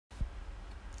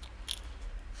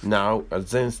Now a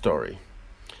Zen story.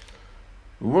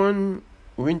 One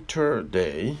winter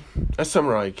day, a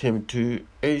samurai came to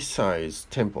Eisai's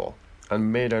temple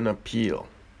and made an appeal.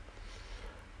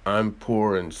 "I'm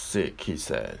poor and sick," he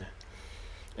said,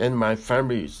 "and my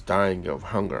family is dying of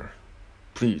hunger.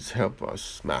 Please help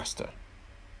us, master."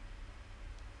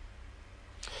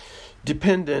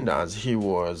 Dependent as he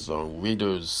was on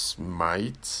widow's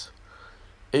mites,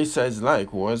 Eisai's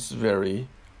life was very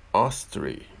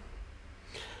austere,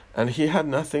 and he had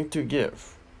nothing to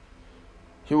give.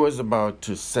 He was about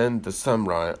to send the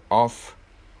samurai off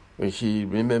when he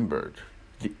remembered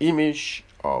the image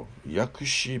of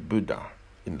Yakushi Buddha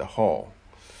in the hall.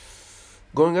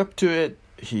 Going up to it,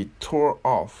 he tore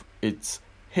off its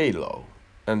halo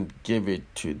and gave it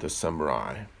to the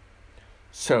samurai.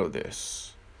 "Sell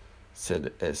this,"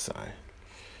 said Eisai.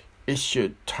 "It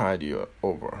should tide you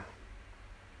over."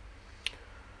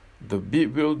 The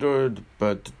bewildered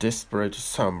but desperate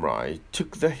samurai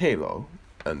took the halo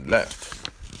and left.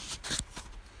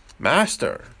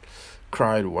 "Master,"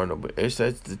 cried one of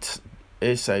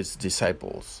Eisai's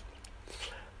disciples,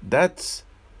 "that's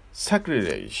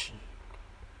sacrilege.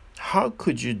 How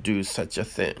could you do such a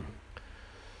thing?"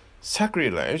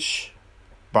 "Sacrilege?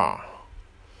 Bah!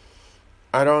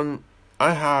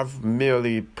 I have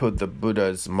merely put the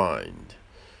Buddha's mind,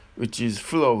 which is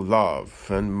full of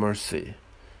love and mercy,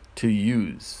 to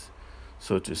use,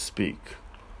 so to speak.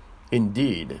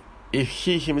 Indeed, if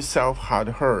he himself had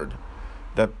heard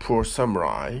that poor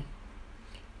samurai,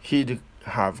 he'd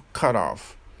have cut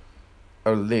off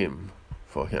a limb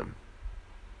for him."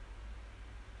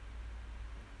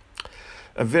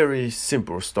 A very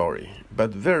simple story,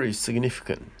 but very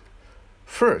significant.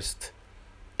 First,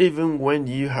 even when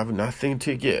you have nothing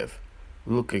to give,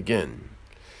 look again.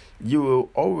 You will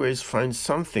always find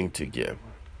something to give.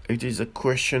 It is a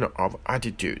question of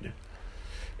attitude.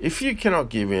 If you cannot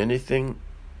give anything,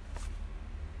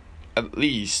 at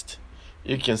least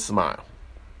you can smile.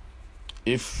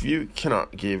 If you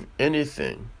cannot give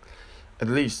anything, at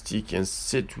least you can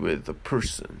sit with the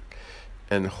person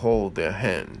and hold their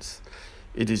hands.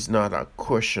 It is not a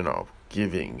question of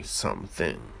giving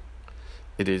something.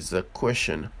 It is a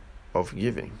question of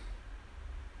giving.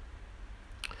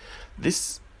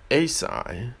 This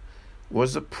Eisai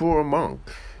was a poor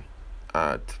monk,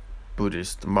 as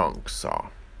Buddhist monks are.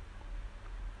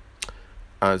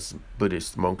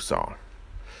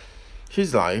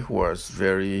 His life was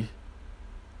very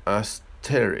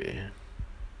austere,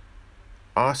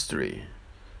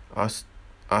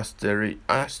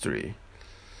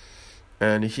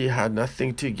 and he had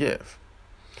nothing to give.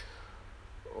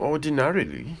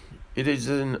 Ordinarily, it is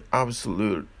an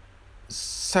absolute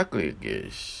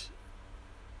sacrilege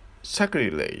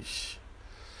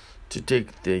to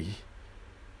take the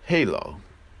halo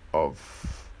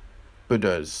of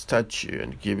Buddha's statue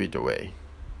and give it away.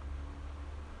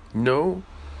 No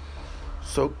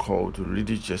so-called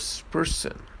religious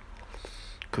person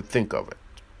could think of it.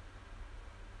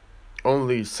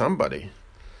 Only somebody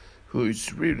who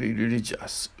is really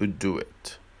religious would do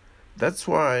it. That's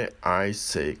why I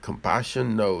say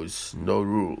compassion knows no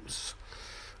rules.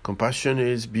 Compassion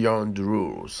is beyond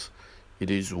rules. It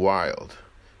is wild.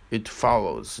 It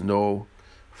follows no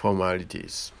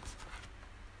formalities.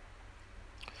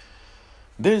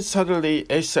 Then suddenly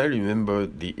Eisai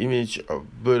remembered the image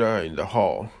of Buddha in the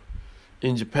hall.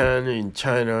 In Japan, in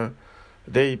China,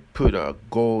 they put a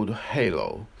gold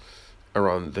halo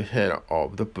around the head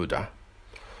of the Buddha,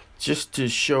 just to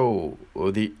show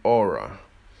the aura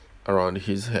around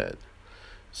his head.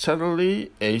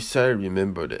 Suddenly, Eisai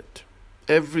remembered it.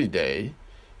 Every day,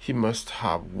 he must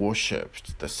have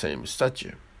worshipped the same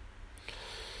statue.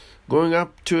 Going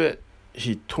up to it,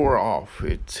 he tore off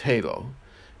its halo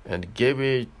and gave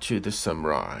it to the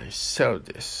samurai. "Sell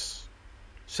this,"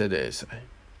 said Eisai.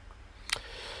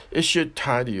 "It should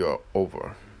tide you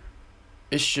over.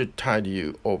 It should tide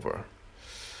you over."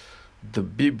 The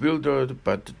bewildered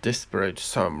but desperate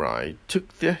samurai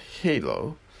took the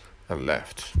halo and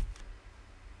left.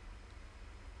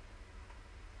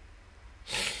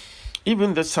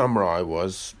 Even the samurai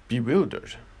was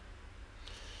bewildered.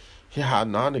 He had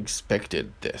not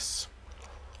expected this.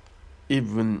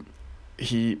 Even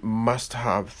he must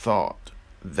have thought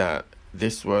that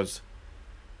this was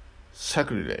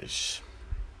sacrilege.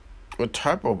 What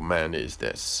type of man is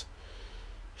this?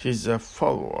 He's a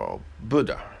follower of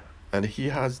Buddha, and he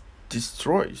has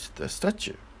destroyed the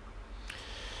statue.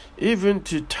 Even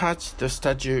to touch the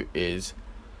statue is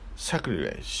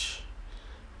sacrilege,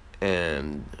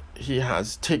 and he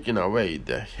has taken away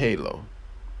the halo.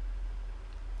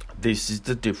 This is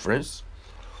the difference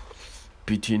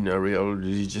between a real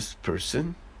religious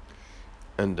person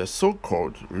and the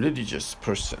so-called religious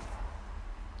person.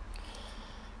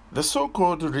 The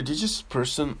so-called religious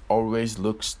person always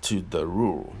looks to the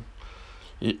rule.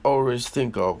 He always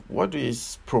thinks of what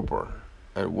is proper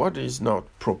and what is not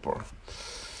proper.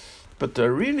 But the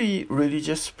really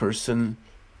religious person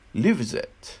lives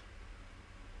it.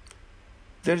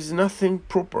 There is nothing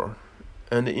proper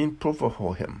and improper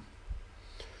for him.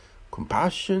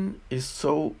 Compassion is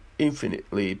so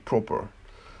infinitely proper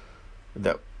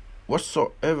that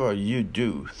whatsoever you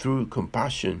do through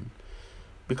compassion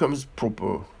becomes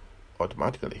proper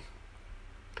automatically.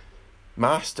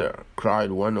 "Master,"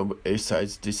 cried one of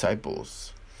Asai's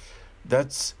disciples,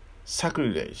 "that's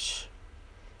sacrilege.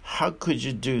 How could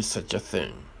you do such a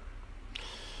thing?"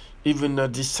 Even a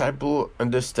disciple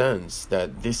understands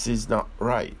that this is not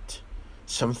right.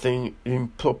 Something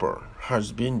improper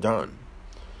has been done.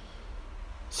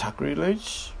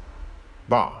 Sacrilege?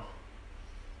 Bah!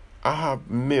 I have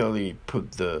merely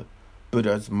put the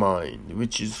Buddha's mind,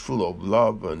 which is full of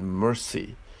love and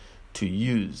mercy, to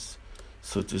use,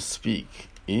 so to speak.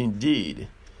 Indeed,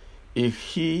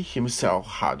 if he himself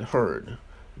had heard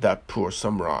that poor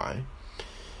samurai,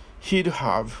 he'd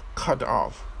have cut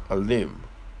off a limb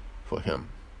for him.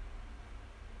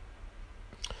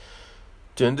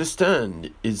 To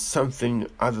understand is something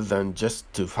other than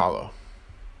just to follow.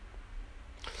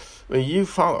 When you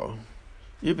follow,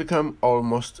 you become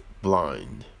almost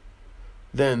blind.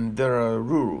 Then there are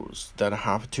rules that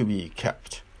have to be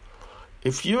kept.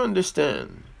 If you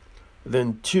understand,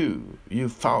 then too you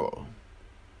follow,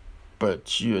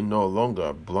 but you are no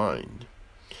longer blind.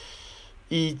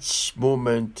 Each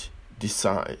moment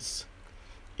decides.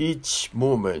 Each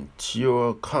moment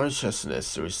your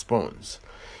consciousness responds,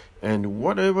 and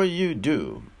whatever you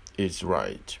do is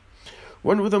right.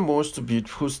 One of the most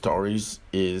beautiful stories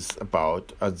is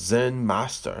about a Zen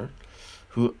master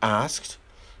who asked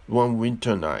one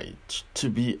winter night to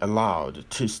be allowed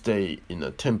to stay in a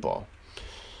temple.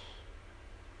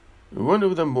 One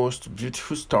of the most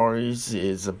beautiful stories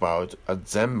is about a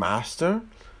Zen master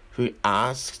who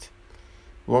asked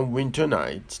one winter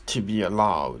night to be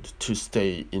allowed to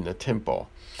stay in a temple.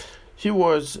 He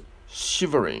was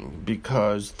shivering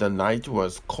because the night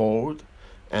was cold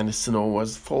and snow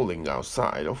was falling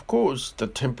outside. Of course, the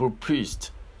temple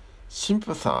priest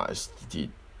sympathized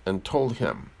and told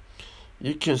him,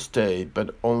 "You can stay,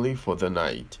 but only for the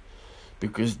night,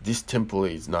 because this temple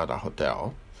is not a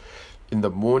hotel. In the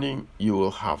morning, you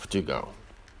will have to go."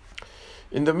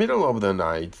 In the middle of the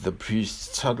night, the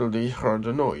priest suddenly heard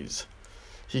a noise.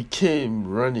 He came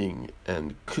running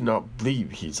and could not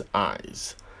believe his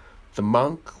eyes. The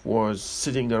monk was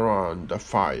sitting around a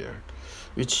fire,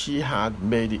 which he had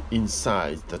made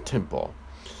inside the temple,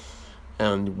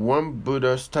 and one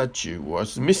Buddha statue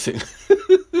was missing.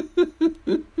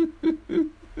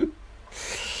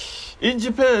 In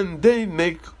Japan, they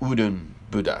make wooden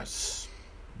Buddhas.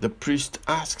 The priest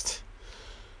asked,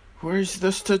 "Where is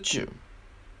the statue?"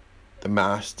 The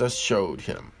master showed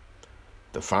him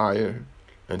the fire,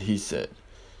 and he said,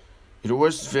 "It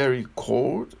was very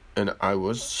cold and I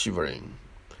was shivering."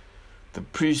 The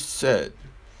priest said,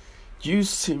 "You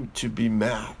seem to be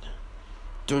mad.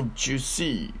 Don't you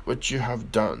see what you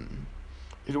have done?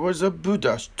 It was a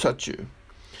Buddha statue.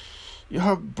 You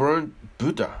have burnt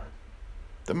Buddha."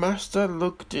 The master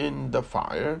looked in the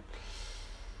fire,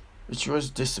 which was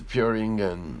disappearing,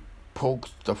 and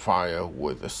poked the fire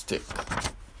with a stick.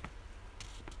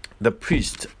 The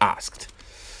priest asked,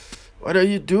 "What are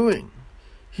you doing?"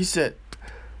 He said,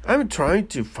 "I'm trying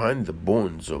to find the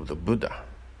bones of the Buddha."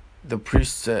 The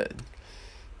priest said,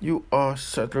 "You are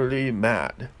certainly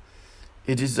mad.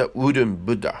 It is a wooden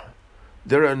Buddha.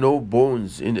 There are no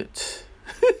bones in it."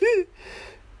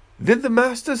 Then the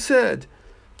master said,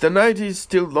 "The night is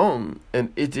still long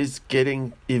and it is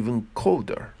getting even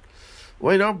colder.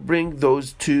 Why not bring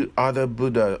those two other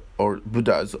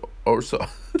Buddhas also?"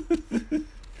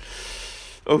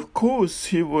 Of course,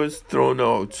 he was thrown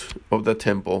out of the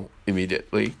temple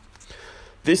immediately.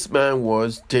 This man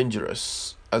was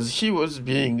dangerous. As he was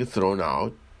being thrown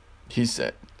out, he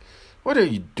said, "What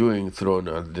are you doing throwing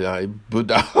a live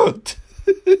Buddha out?"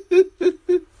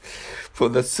 For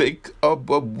the sake of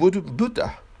a wooden Buddha.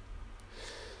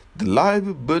 The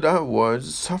live Buddha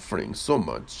was suffering so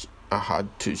much, I had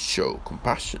to show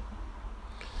compassion.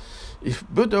 If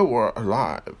Buddha were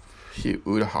alive, he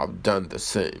would have done the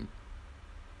same.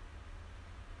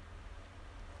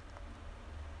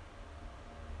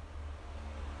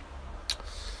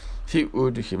 He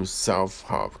would himself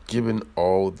have given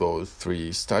all those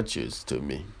 3 statues to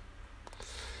me.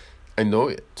 I know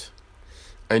it.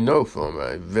 I know from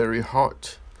my very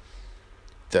heart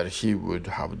that he would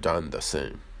have done the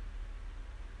same.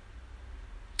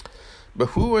 But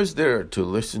who was there to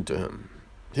listen to him?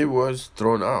 He was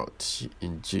thrown out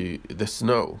into the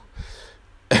snow.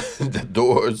 The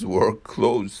doors were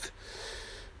closed.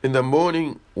 In the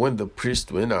morning, when the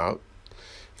priest went out,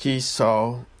 he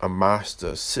saw a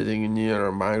master sitting near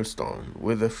a milestone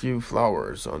with a few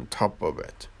flowers on top of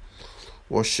it,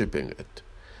 worshipping it.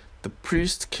 The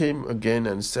priest came again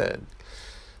and said,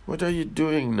 "What are you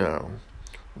doing now?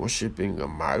 Worshipping a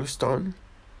milestone?"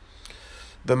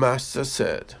 The master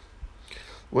said,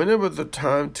 "Whenever the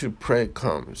time to pray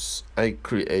comes, I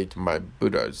create my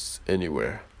Buddhas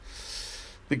anywhere,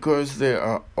 because they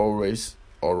are always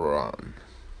all around.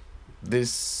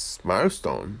 This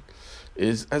milestone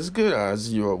is as good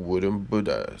as your wooden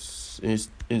Buddhas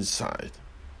inside.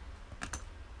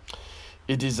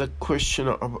 It is a question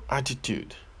of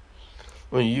attitude.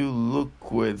 When you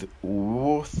look with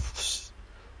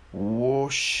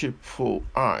worshipful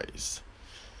eyes,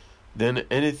 then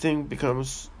anything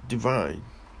becomes divine."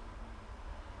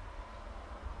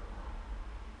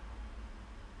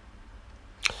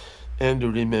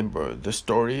 And remember, the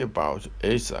story about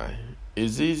Asa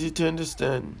is easy to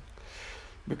understand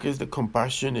because the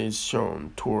compassion is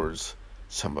shown towards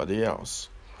somebody else.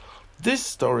 This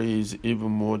story is even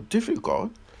more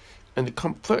difficult and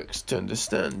complex to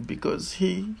understand because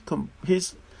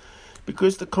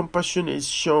because the compassion is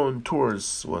shown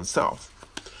towards oneself.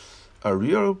 A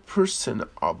real person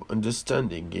of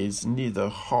understanding is neither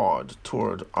hard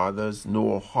toward others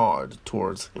nor hard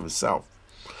towards himself,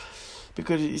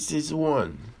 because it is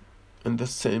one and the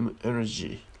same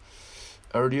energy.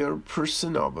 A real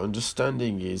person of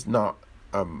understanding is not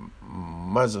a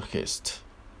masochist.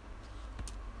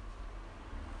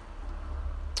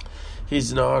 He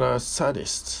is not a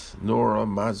sadist nor a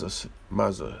masochist.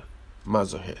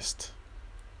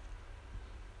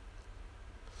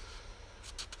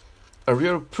 A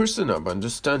real person of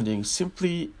understanding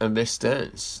simply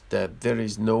understands that there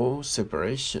is no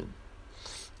separation.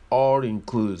 All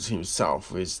includes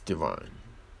himself is divine.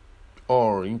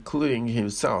 All including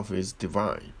himself is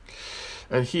divine.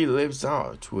 And he lives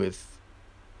out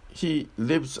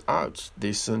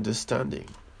this understanding.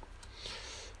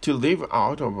 To live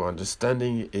out of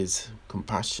understanding is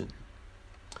compassion.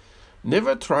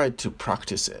 Never try to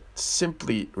practice it.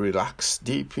 Simply relax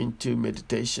deep into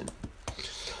meditation.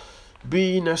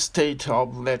 Be in a state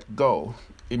of let go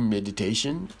in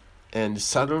meditation, and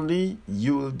suddenly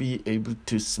you will be able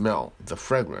to smell the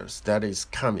fragrance that is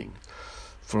coming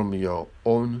from your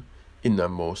own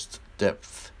innermost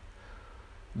depth.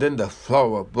 Then the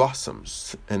flower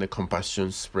blossoms and the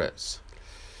compassion spreads.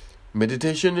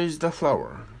 Meditation is the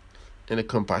flower, and the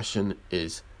compassion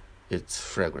is its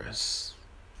fragrance.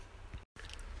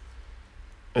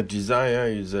 A desire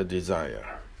is a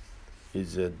desire.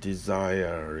 Is a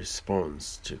desire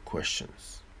response to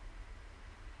questions.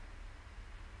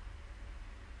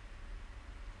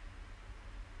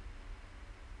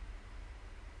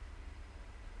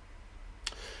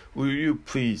 Will you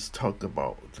please talk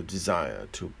about the desire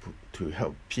to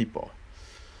help people,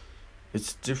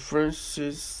 its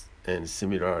differences and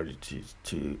similarities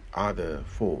to other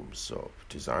forms of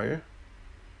desire?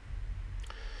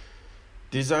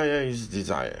 Desire is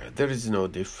desire. There is no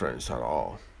difference at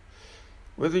all.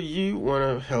 Whether you want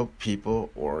to help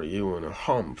people or you want to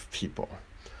harm people,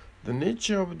 the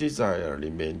nature of desire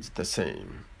remains the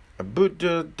same. A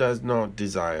Buddha does not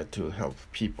desire to help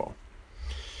people.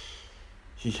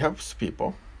 He helps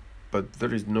people, but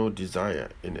there is no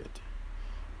desire in it.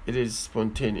 It is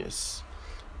spontaneous.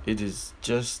 It is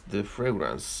just the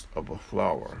fragrance of a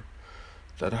flower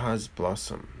that has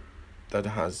blossomed, that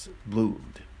has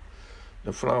bloomed.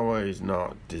 The flower is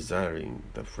not desiring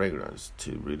the fragrance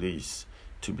to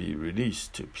be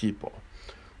released to people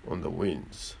on the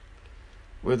winds.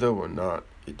 Whether or not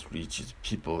it reaches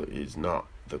people is not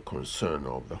the concern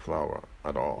of the flower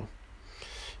at all.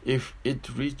 If it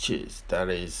reaches, that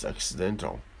is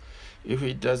accidental. If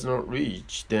it does not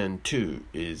reach, then too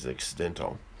is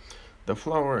accidental. The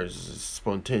flower is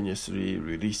spontaneously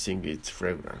releasing its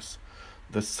fragrance.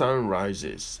 The sun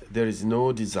rises. There is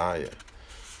no desire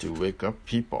to wake up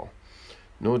people,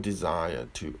 no desire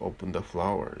to open the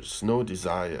flowers, no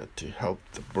desire to help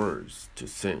the birds to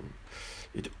sing.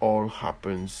 It all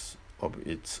happens of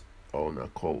its own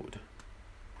accord.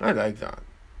 I like that.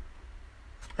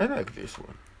 I like this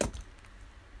one.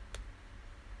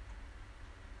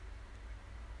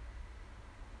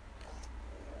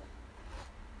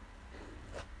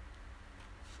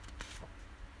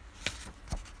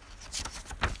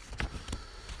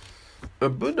 A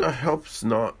Buddha helps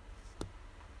not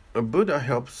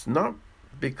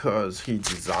because he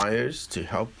desires to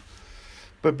help,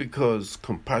 but because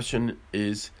compassion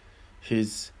is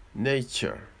his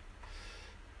nature.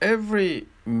 Every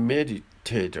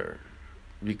meditator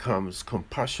becomes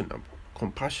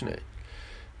compassionate,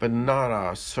 but not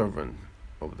a servant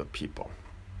of the people.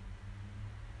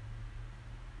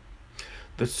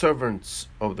 The servants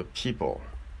of the people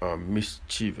are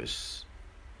mischievous.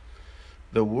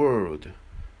 The world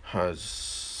has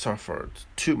suffered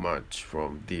too much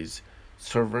from these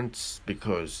servants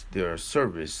because their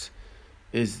service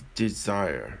is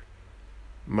desire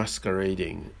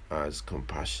masquerading as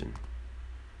compassion.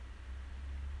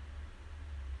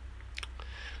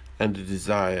 And the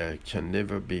desire can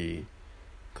never be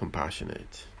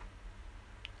compassionate.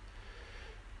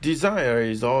 Desire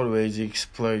is always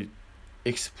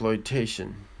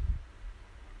exploitation.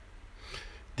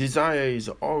 Desire is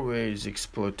always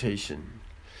exploitation.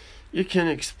 You can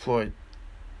exploit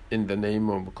in the name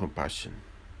of compassion.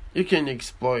 You can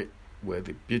exploit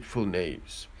with beautiful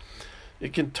names. You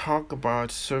can talk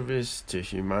about service to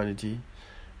humanity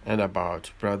and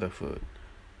about brotherhood.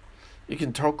 You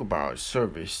can talk about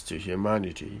service to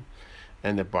humanity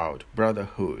and about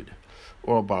brotherhood,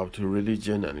 or about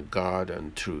religion and God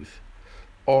and truth.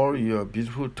 All your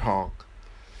beautiful talk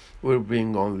will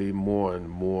bring only more and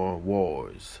more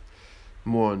wars,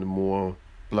 more and more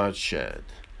bloodshed,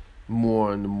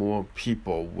 more and more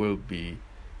people will be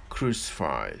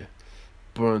crucified,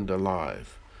 burned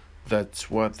alive. That's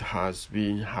what has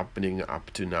been happening up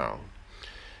to now.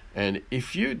 And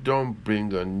if you don't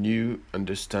bring a new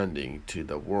understanding to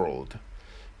the world,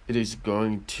 it is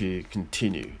going to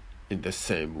continue in the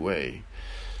same way.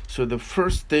 So the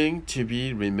first thing to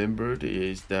be remembered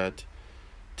is that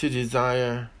to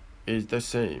desire is the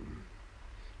same.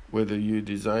 Whether you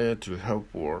desire to help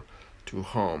or to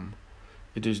harm,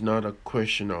 it is not a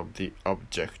question of the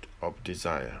object of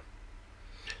desire.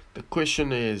 The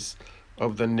question is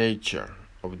of the nature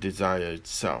of desire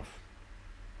itself.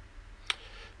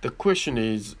 The question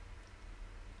is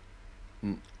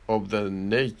of the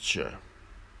nature.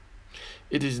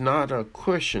 It is not a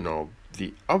question of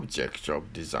the object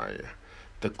of desire.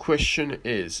 The question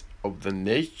is of the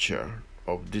nature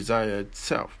of desire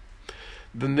itself.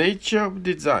 The nature of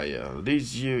desire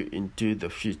leads you into the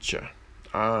future.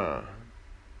 The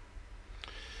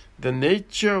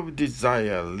nature of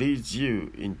desire leads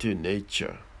you into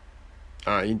nature,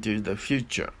 into the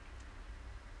future.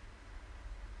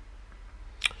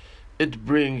 It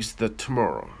brings the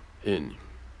tomorrow in.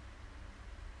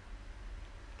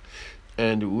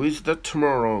 And with the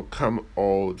tomorrow come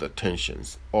all the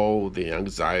tensions, all the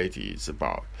anxieties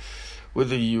about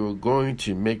whether you are going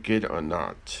to make it or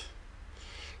not,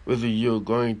 whether you are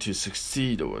going to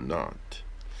succeed or not.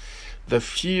 The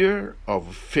fear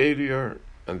of failure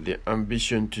and the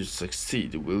ambition to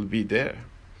succeed will be there.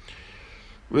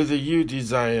 Whether you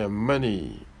desire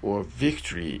money or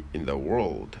victory in the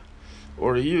world,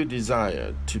 or you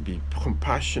desire to be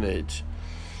compassionate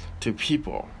to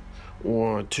people,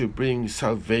 or to bring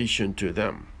salvation to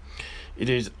them, it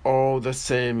is all the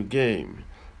same game,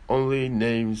 only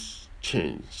names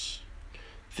change.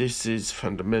 This is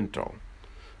fundamental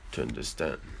to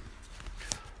understand.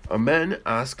 A man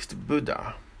asked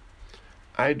Buddha,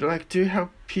 "I'd like to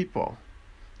help people.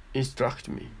 Instruct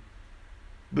me."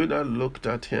 Buddha looked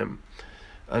at him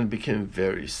and became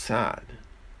very sad.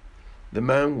 The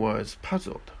man was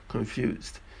puzzled,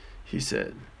 confused. He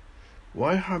said,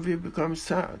 "Why have you become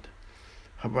sad?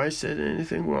 Have I said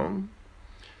anything wrong?"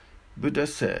 Buddha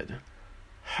said,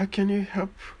 "How can you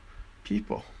help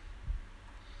people?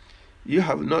 You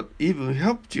have not even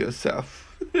helped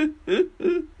yourself.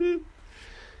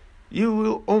 You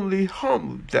will only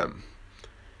harm them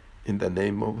in the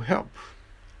name of help."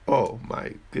 Oh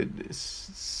my goodness,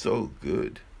 so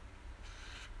good.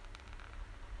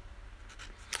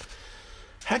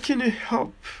 How can you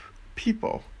help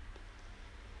people?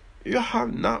 You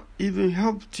have not even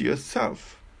helped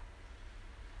yourself.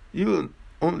 You will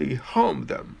only harm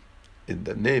them in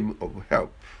the name of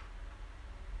help.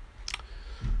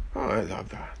 Oh, I love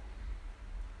that.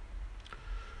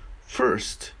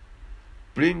 First,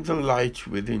 bring the light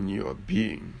within your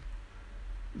being.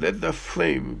 Let the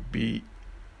flame be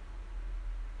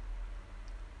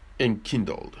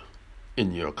enkindled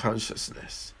in your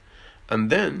consciousness. And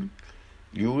then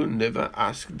you will never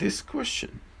ask this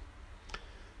question.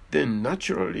 Then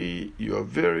naturally your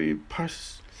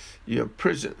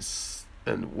presence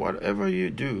and whatever you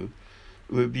do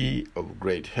will be of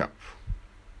great help.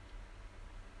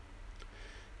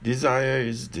 Desire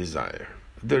is desire.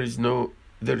 There is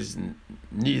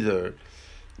neither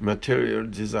material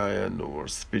desire nor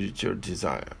spiritual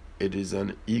desire. It is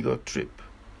an ego trip,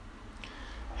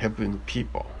 helping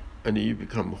people, and you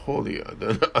become holier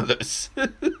than others.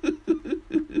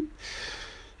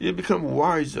 You become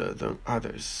wiser than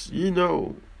others. You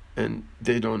know and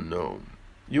they don't know.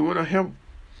 You want to help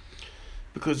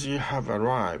because you have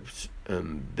arrived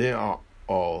and they are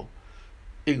all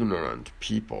ignorant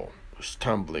people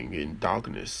stumbling in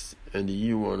darkness, and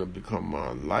you want to become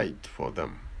a light for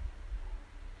them.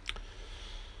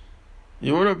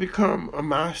 You want to become a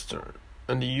master,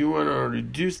 and you want to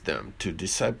reduce them to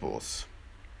disciples.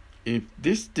 If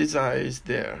this desire is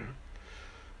there,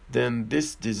 then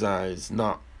this desire is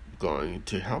not going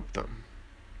to help them,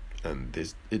 and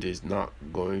it is not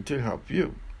going to help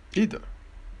you either.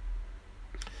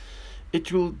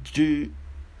 It will do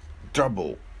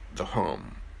double the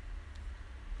harm.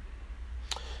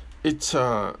 It's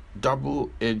a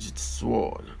double-edged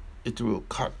sword. It will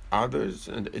cut others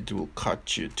and it will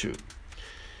cut you too.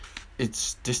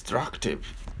 It's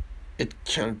destructive. It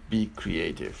can't be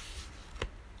creative.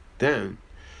 Then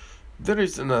there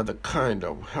is another kind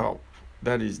of help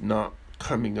that is not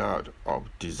coming out of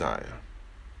desire.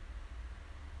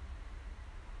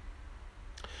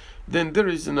 Then there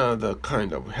is another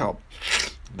kind of help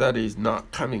that is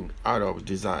not coming out of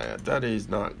desire, that is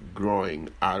not growing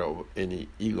out of any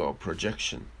ego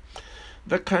projection.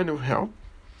 That kind of help,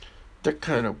 that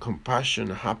kind of compassion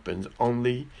happens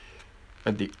only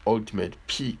at the ultimate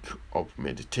peak of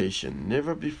meditation,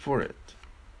 never before it.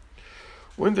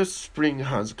 When the spring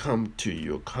has come to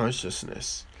your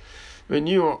consciousness, when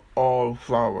you are all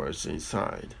flowers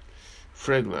inside,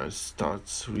 fragrance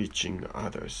starts reaching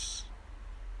others.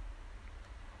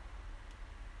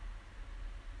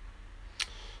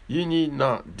 You need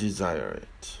not desire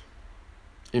it.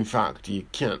 In fact, you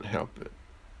can't help it.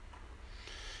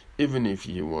 Even if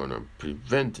you want to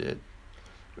prevent it,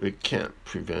 we can't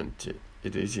prevent it.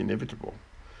 It is inevitable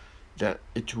that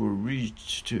it will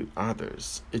reach to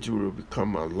others. It will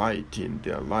become a light in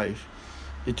their life.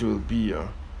 It will be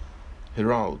a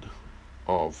herald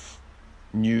of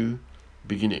new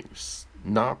beginnings,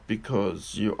 not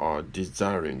because you are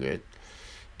desiring it,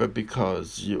 but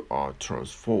because you are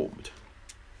transformed.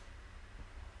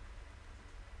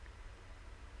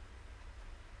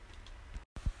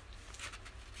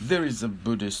 There is a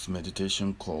Buddhist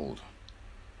meditation called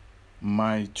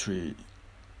Maitri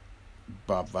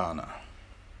Bhavana.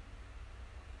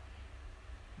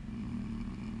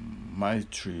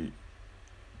 Maitri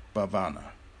Bhavana.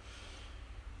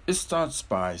 It starts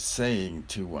by saying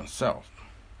to oneself,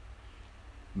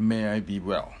 "May I be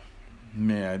well,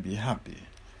 may I be happy,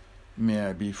 may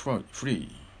I be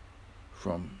free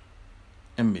from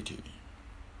enmity,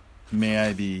 may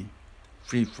I be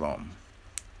free from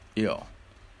ill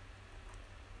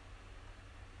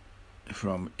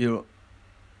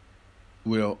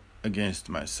will against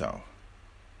myself."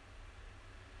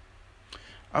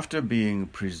 After being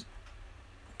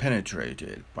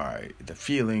penetrated by the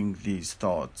feeling these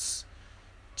thoughts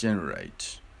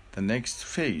generate, the next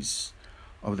phase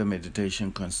of the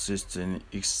meditation consists in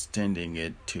extending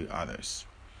it to others.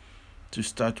 To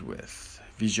start with,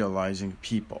 visualizing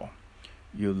people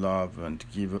you love and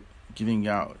giving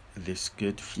out this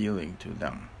good feeling to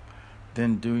them.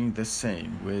 Then doing the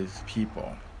same with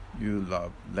people you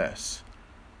love less,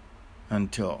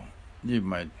 until you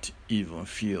might even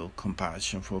feel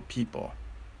compassion for people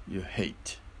you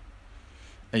hate.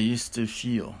 I used to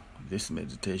feel this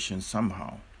meditation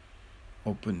somehow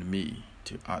opened me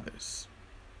to others.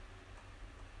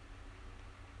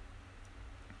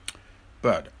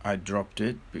 But I dropped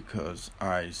it because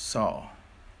I saw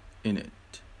in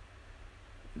it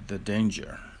the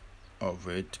danger of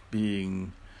it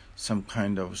being some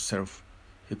kind of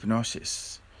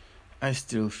self-hypnosis. I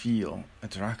still feel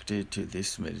attracted to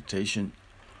this meditation,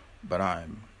 but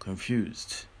I'm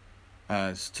confused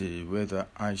as to whether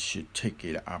I should take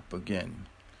it up again,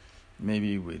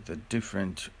 maybe with a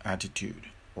different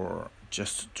attitude, or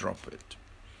just drop it.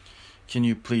 Can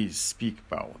you please speak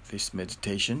about this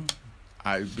meditation?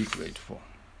 I'll be grateful.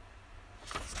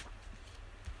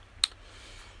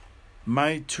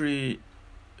 Maitri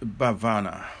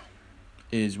Bhavana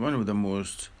is one of the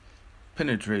most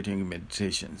penetrating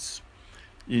meditations.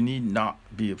 You need not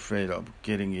be afraid of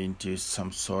getting into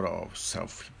some sort of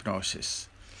self-hypnosis.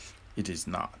 It is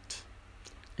not.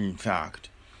 In fact,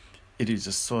 it is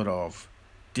a sort of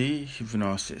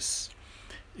de-hypnosis.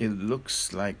 It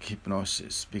looks like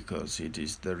hypnosis because it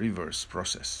is the reverse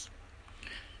process.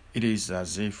 It is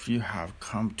as if you have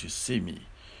come to see me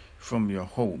from your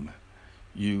home.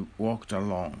 You walked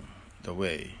along the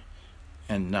way,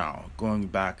 and now, going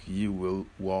back, you will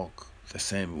walk the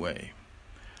same way.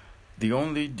 The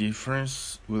only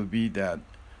difference will be that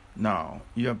now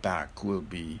your back will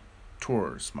be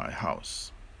towards my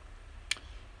house.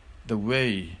 The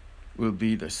way will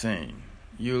be the same.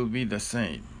 you'll be the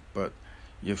same, but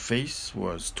your face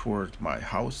was toward my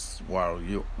house while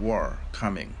you were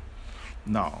coming.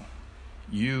 Now,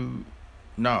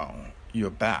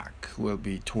 your back will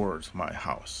be towards my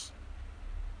house.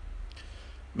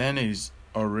 Man is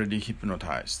already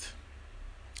hypnotized.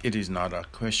 It is not a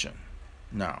question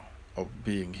now of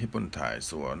being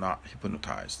hypnotized or not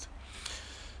hypnotized.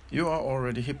 You are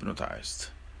already hypnotized.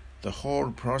 The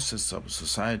whole process of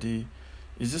society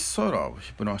is a sort of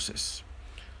hypnosis.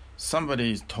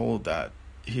 Somebody is told that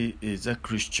he is a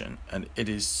Christian, and it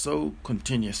is so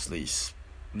continuously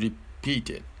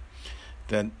repeated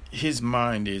that his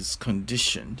mind is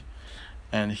conditioned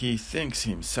and he thinks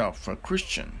himself a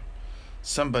Christian.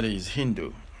 Somebody is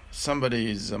Hindu,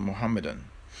 somebody is a Mohammedan.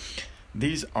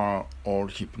 These are all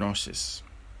hypnosis.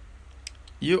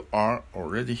 You are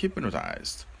already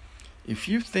hypnotized. If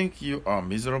you think you are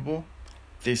miserable,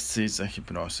 this is a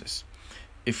hypnosis.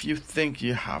 If you think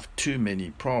you have too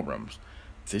many problems,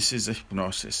 this is a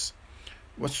hypnosis.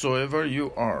 Whatsoever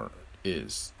you are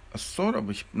is a sort of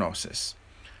hypnosis.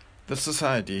 The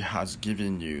society has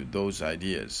given you those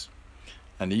ideas,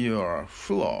 and you are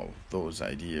full of those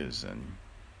ideas and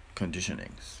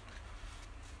conditionings.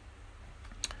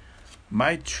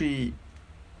 Maitri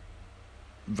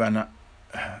Bhavana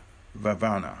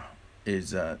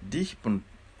is a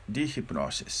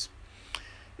dehypnosis.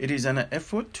 It is an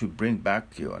effort to bring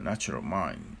back your natural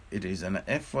mind. It is an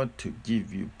effort to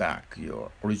give you back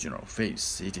your original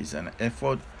face. It is an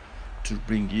effort to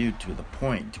bring you to the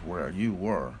point where you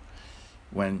were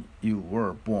when you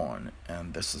were born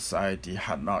and the society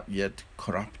had not yet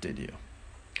corrupted you.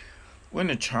 When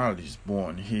a child is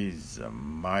born, he is a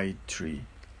Maitri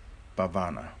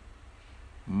Bhavana.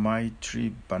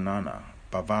 Maitri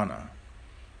Bhavana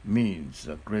means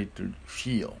a great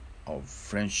feel of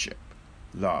friendship,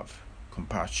 love,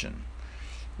 compassion.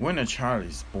 When a child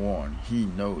is born, he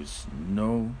knows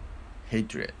no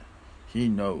hatred. He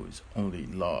knows only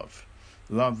love.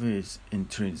 Love is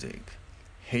intrinsic.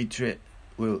 Hatred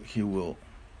he will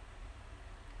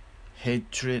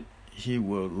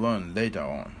learn later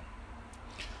on.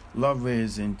 Love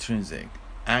is intrinsic.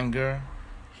 Anger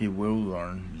he will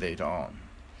learn later on.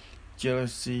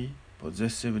 Jealousy,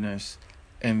 possessiveness,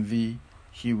 envy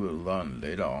he will learn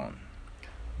later on.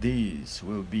 These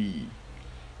will be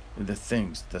the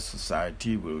things the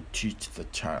society will teach the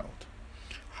child.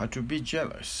 How to be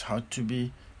jealous, how to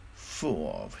be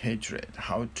full of hatred,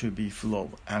 how to be full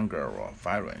of anger or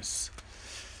violence.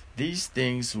 These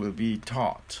things will be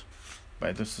taught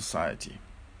by the society.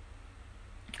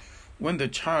 When the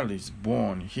child is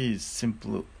born, he is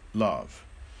simply love.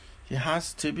 He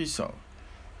has to be so,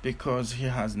 because he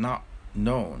has not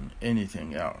known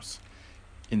anything else.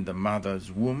 In the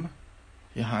mother's womb,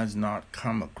 he has not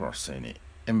come across any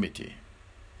enemy.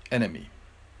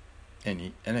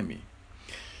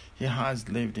 He has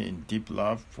lived in deep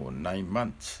love for 9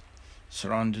 months,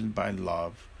 surrounded by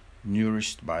love,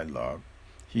 nourished by love.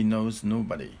 He knows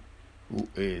nobody who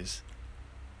is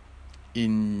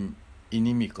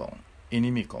inimical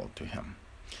to him.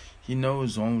 He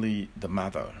knows only the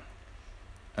mother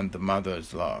and the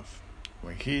mother's love.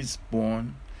 When he is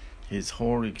born, his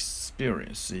whole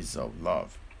experience is of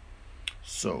love.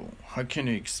 So, how can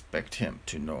you expect him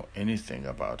to know anything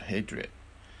about hatred?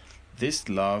 This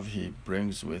love he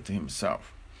brings with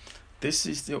himself. This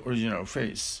is the original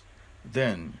face.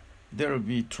 Then there will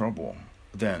be trouble.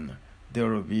 Then there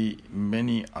will be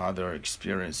many other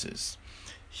experiences.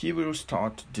 He will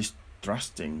start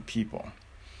distrusting people.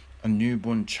 A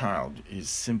newborn child is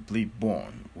simply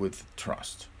born with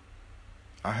trust.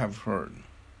 I have heard.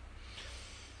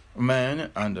 A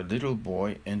man and a little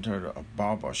boy entered a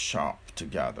barber shop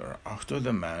together after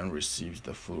the man received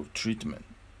the full treatment.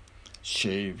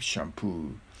 Shave,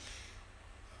 shampoo,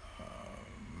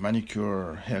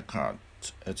 manicure, haircut,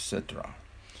 etc.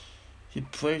 He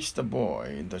placed the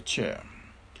boy in the chair.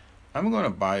 I'm going to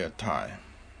buy a tie.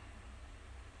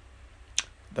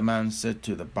 The man said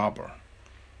to the barber,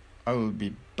 I will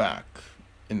be back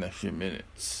in a few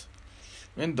minutes.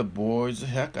 When the boy's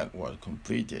haircut was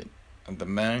completed and the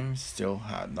man still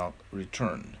had not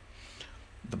returned,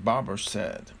 the barber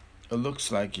said, It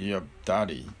looks like your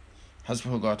daddy has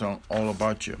forgotten all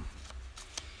about you.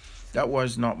 That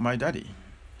was not my daddy,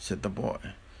 said the boy.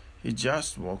 He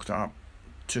just walked up,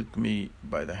 took me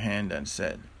by the hand and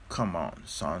said, Come on,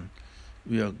 son,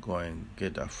 we are going to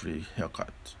get a free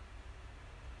haircut.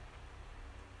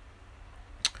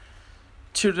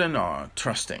 Children are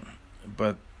trusting,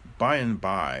 but by and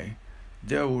by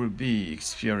there will be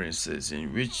experiences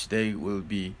in which they will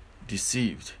be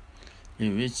deceived,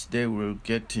 in which they will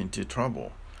get into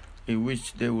trouble, in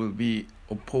which they will be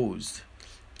opposed,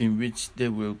 in which they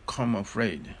will become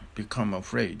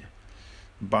afraid.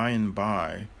 By and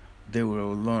by, they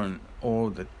will learn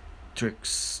all the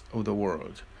tricks of the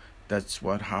world. That's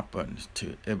what happened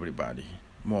to everybody,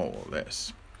 more or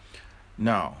less.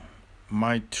 Now,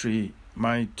 Maitri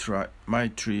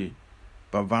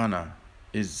Bhavana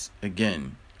is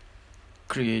again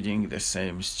creating the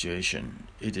same situation.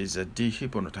 It is a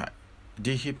dehypnosis.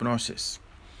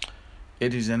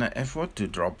 It is an effort to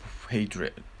drop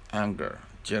hatred, anger,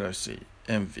 jealousy,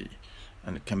 envy,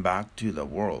 and come back to the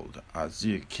world as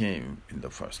you came in the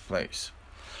first place.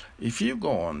 If you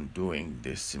go on doing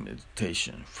this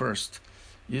meditation, first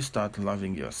you start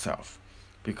loving yourself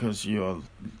because you are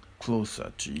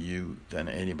closer to you than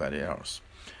anybody else.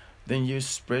 Then you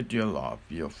spread your love,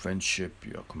 your friendship,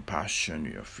 your compassion,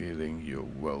 your feeling, your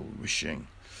well-wishing,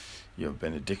 your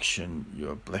benediction,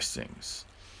 your blessings.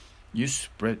 You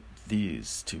spread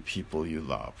these to people you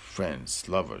love, friends,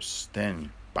 lovers.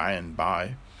 Then, by and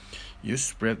by, you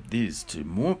spread these to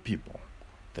more people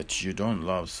that you don't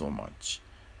love so much,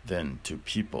 then to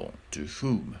people to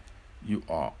whom you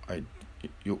are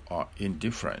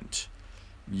indifferent.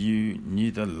 You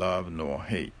neither love nor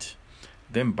hate.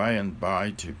 Then by and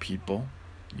by to people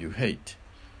you hate.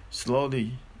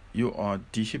 Slowly you are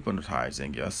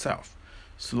dehypnotizing yourself.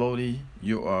 Slowly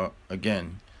you are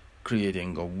again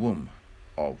creating a womb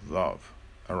of love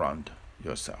around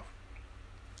yourself.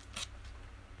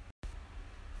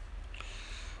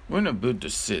 When a Buddha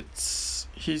sits,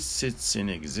 he sits in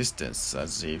existence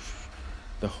as if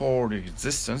the whole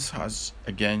existence has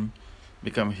again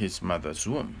become his mother's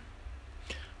womb.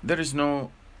 There is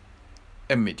no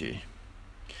enmity.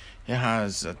 He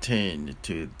has attained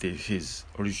to his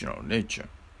original nature.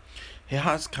 He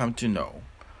has come to know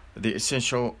the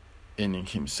essential in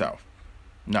himself.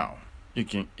 Now, you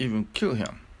can even kill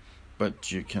him,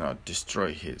 but you cannot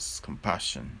destroy his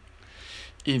compassion.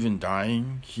 Even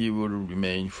dying, he will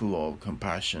remain full of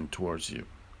compassion towards you.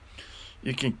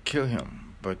 You can kill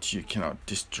him, but you cannot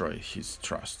destroy his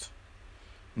trust.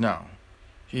 Now,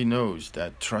 he knows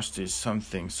that trust is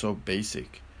something so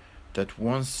basic that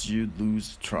once you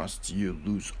lose trust, you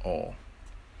lose all.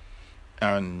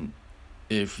 And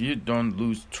if you don't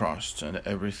lose trust and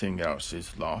everything else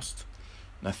is lost,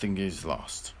 nothing is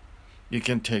lost. You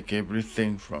can take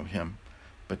everything from him,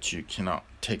 but you cannot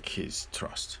take his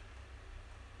trust.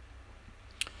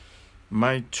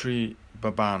 Maitri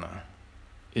Bhavana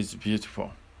is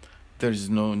beautiful. There is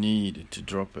no need to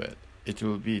drop it. It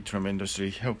will be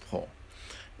tremendously helpful.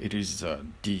 It is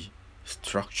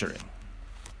destructuring.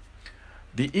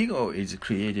 The ego is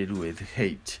created with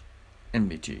hate,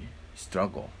 enmity,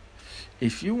 struggle.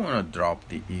 If you want to drop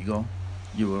the ego,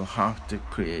 you will have to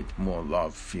create more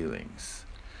love feelings.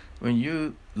 When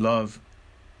you love,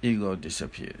 ego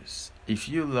disappears. If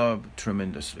you love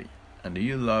tremendously, and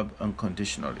you love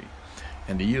unconditionally,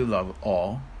 and you love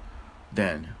all,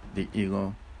 then the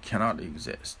ego cannot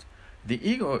exist. The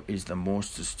ego is the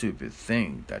most stupid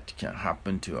thing that can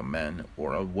happen to a man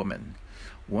or a woman.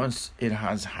 Once it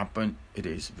has happened, it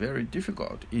is very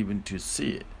difficult even to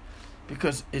see it,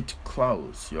 because it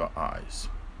clouds your eyes.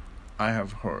 I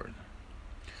have heard.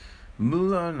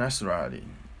 Mullah Nasruddin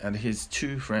and his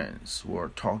two friends were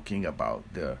talking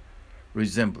about their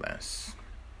resemblance.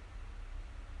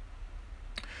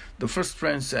 The first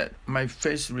friend said, "My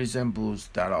face resembles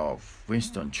that of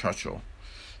Winston Churchill.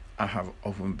 I have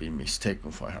often been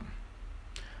mistaken for him."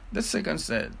 The second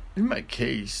said, "In my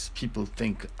case, people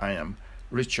think I am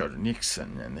Richard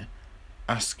Nixon and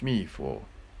ask me for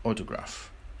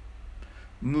autograph."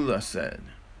 Mullah said,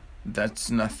 "That's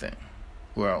nothing.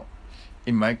 Well,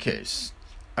 in my case,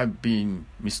 I've been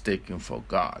mistaken for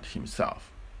God himself."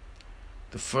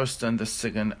 The first and the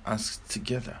second asked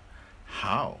together,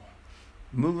 "How?"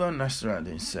 Mullah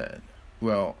Nasruddin said,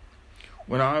 "Well,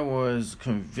 when I was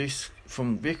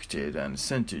convicted and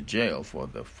sent to jail for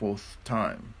the 4th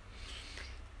time,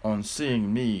 on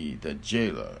seeing me, the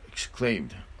jailer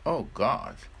exclaimed, 'Oh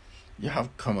God, you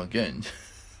have come again.'"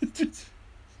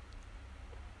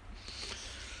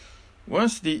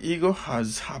 Once the ego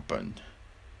has happened,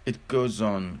 it goes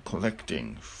on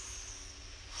collecting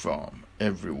from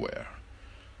everywhere.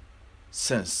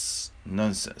 Sense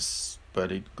nonsense,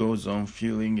 but it goes on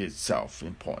feeling itself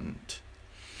important.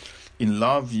 In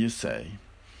love, you say,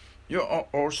 "You are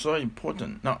also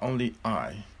important, not only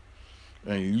I."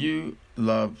 When you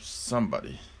love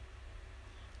somebody,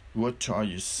 what are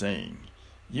you saying?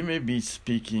 You may be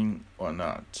speaking or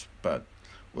not, but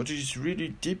what is really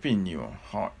deep in your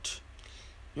heart,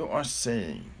 you are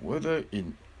saying, whether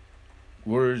in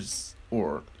words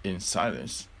or in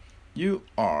silence, "You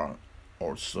are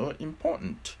also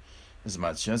important as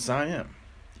much as I am."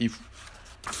 If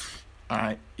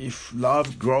If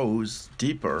love grows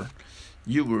deeper,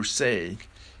 you will say,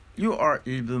 "You are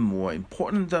even more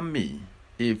important than me."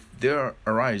 If there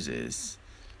arises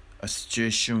a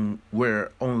situation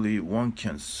where only one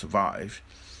can survive,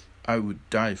 I would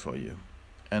die for you,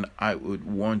 and I would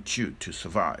want you to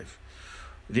survive.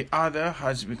 The other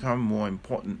has become more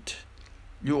important.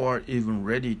 You are even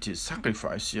ready to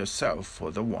sacrifice yourself for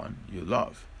the one you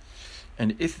love.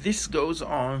 And if this goes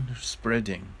on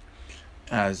spreading,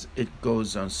 as it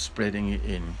goes on spreading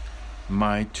in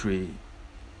Maitri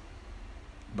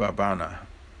Bhavana,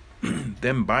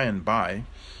 then by and by,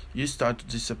 you start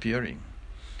disappearing.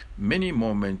 Many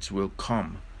moments will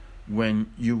come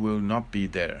when you will not be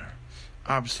there,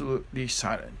 absolutely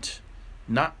silent,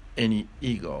 not any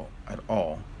ego at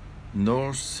all,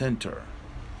 no center,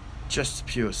 just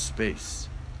pure space.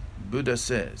 Buddha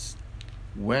says,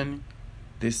 when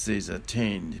this is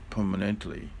attained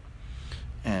permanently,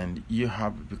 and you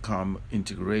have become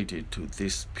integrated to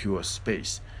this pure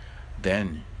space,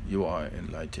 then you are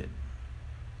enlightened.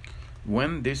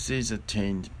 When this is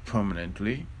attained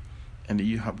permanently, and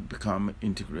you have become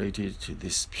integrated to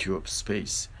this pure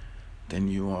space, then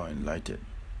you are enlightened.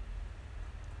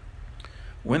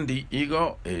 When the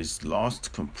ego is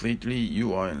lost completely,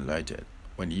 you are enlightened.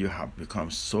 When you have become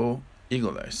so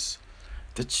egoless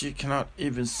that you cannot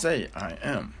even say, "I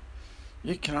am."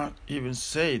 You cannot even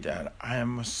say that I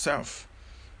am myself.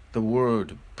 The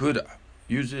word Buddha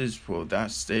uses for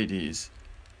that state is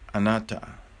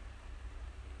anatta,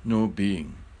 no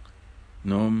being,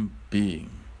 no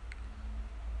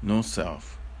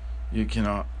self. You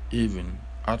cannot even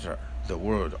utter the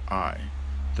word I.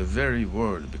 The very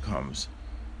word becomes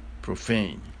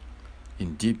profane.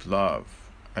 In deep love,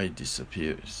 I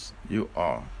disappears. You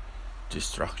are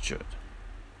destructured.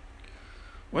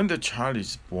 When the child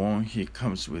is born, he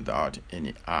comes without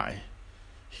any I.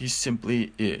 He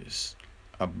simply is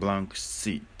a blank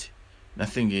sheet.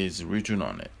 Nothing is written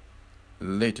on it.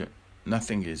 Later,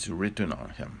 nothing is written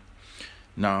on him.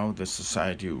 Now the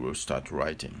society will start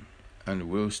writing and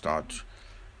will start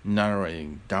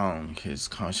narrowing down his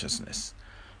consciousness.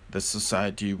 The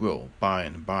society will, by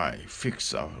and by,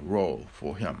 fix a role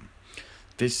for him.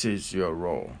 This is your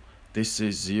role. This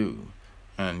is you.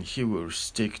 And he will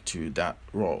stick to that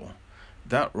role.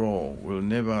 That role will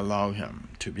never allow him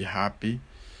to be happy,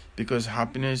 because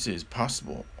happiness is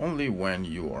possible only when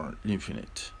you are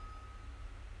infinite.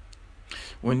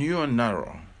 When you are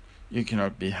narrow, you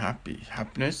cannot be happy.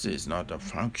 Happiness is not a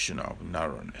function of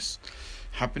narrowness.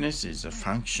 Happiness is a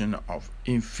function of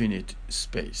infinite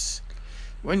space.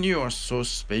 When you are so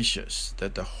spacious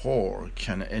that the whole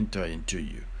can enter into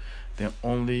you, then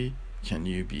only can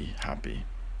you be happy.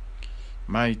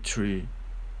 Maitri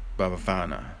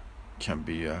Bhavana can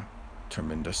be a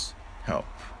tremendous help.